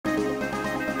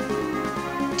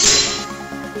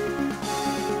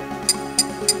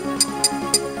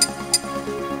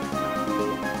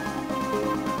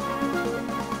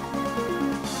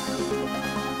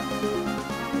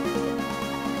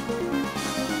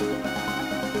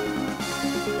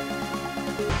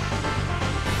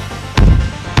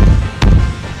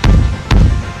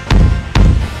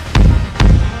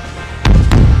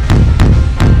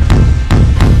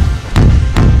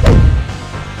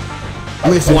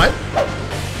Listen. What?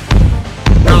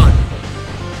 Don.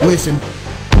 Listen.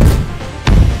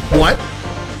 What?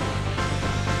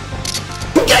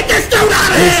 Get this dude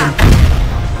out of Listen. here!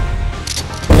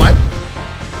 What?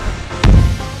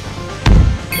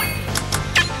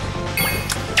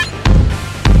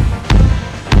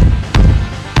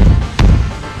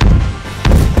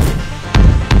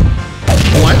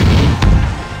 What?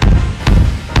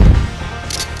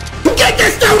 Get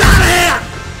this dude out of here!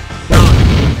 Don.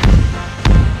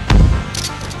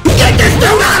 Get this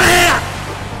dude out of here!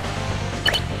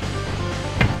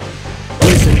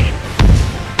 Listen.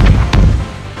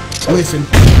 Listen.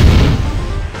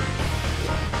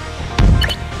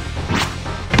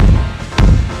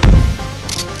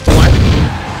 What?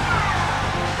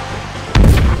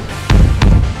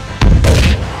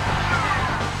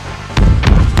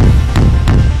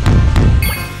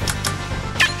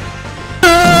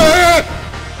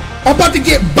 I'm about to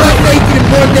get butt naked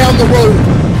and run down the road.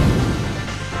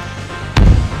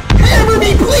 Hammer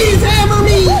me, please, hammer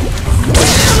me!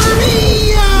 Hammer me!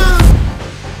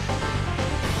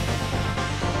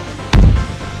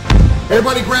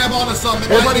 Everybody grab onto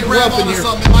something. Everybody grab onto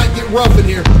something. It might get rough in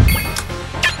here.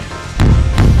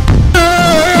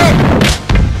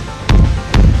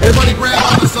 Everybody grab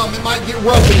onto something. It might get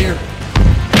rough in here.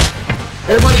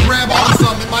 Everybody grab onto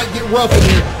something. It might get rough in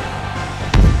here.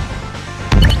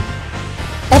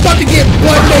 I'm about to get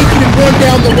butt naked and run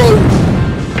down the road.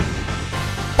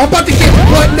 I'm about to get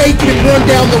butt naked and run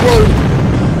down the road.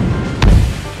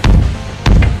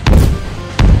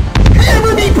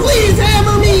 Hammer me, please,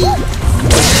 hammer me!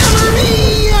 Hammer me!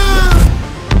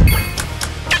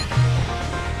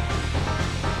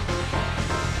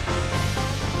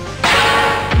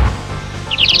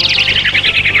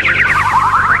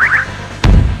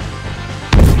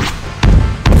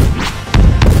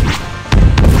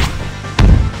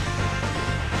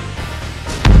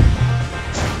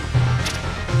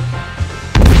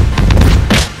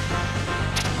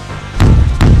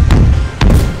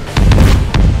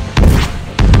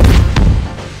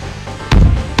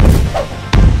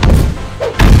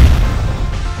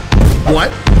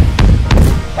 What?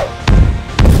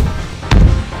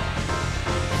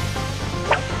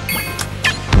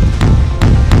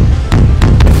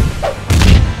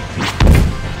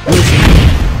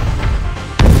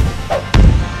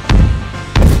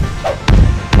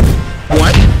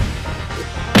 What?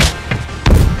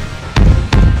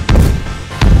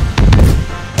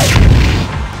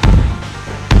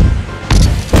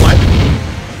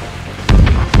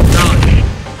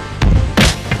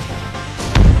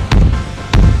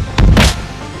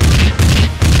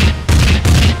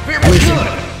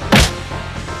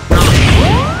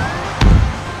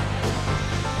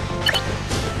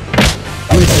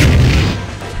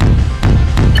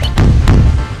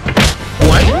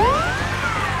 What?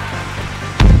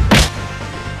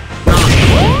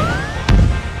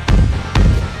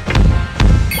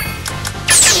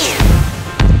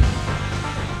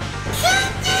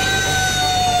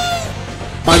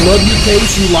 I love you,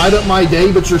 Case. You light up my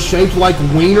day, but you're shaped like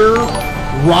wiener.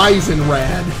 Rising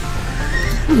rad.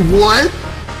 What?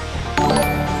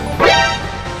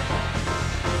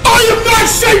 I am not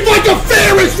shaped like a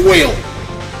Ferris wheel!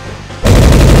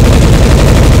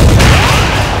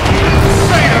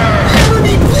 Hammer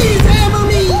me, please, hammer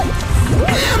me!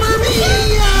 Hammer me!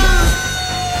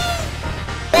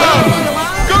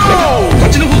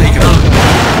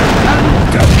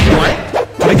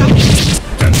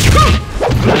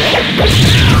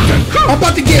 I'm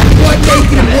about to get butt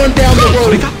naked and run down the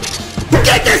road.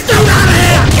 Get this dude out of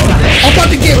here! I'm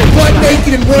about to get butt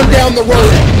naked and run down the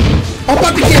road. I'm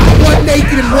about to get butt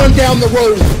naked and run down the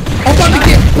road. I'm about to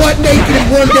get butt naked and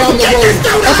run down the road.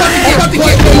 I'm about to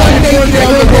get butt naked and run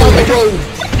down the road.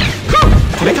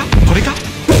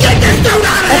 Get this dude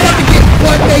out of here! I'm about to get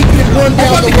butt naked and run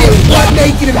down the road. Butt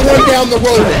naked and run down the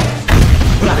road.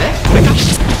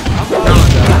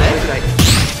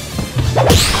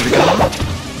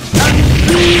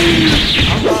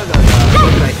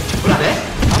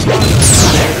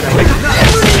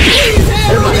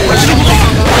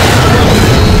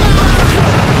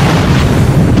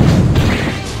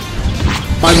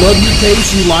 I love you,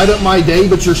 Case. You light up my day,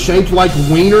 but you're shaped like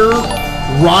wiener.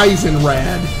 Rising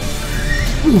rad.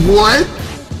 What?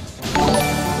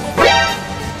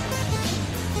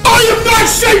 I am not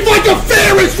shaped like a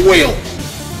Ferris wheel!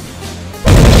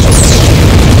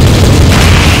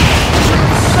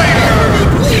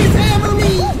 Please hammer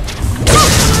me!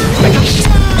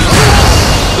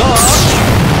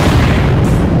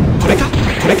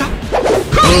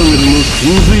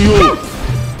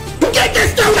 Get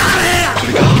this dude out of here!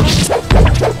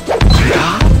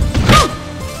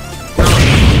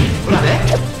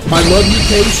 I love you,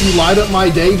 Case. You light up my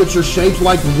day, but you're shaped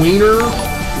like wiener.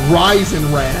 Rise and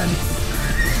rad.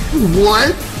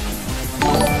 What?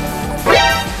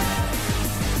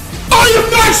 I am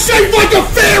not shaped like a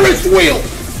Ferris wheel!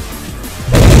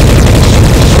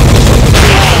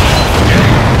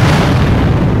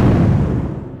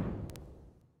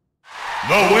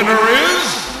 The winner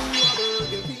is...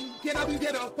 Can I be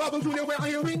get up? Papa Junior wear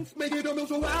earrings, make it a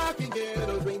so I can get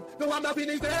a ring. No, I'm not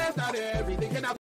finished, that's not everything. Can I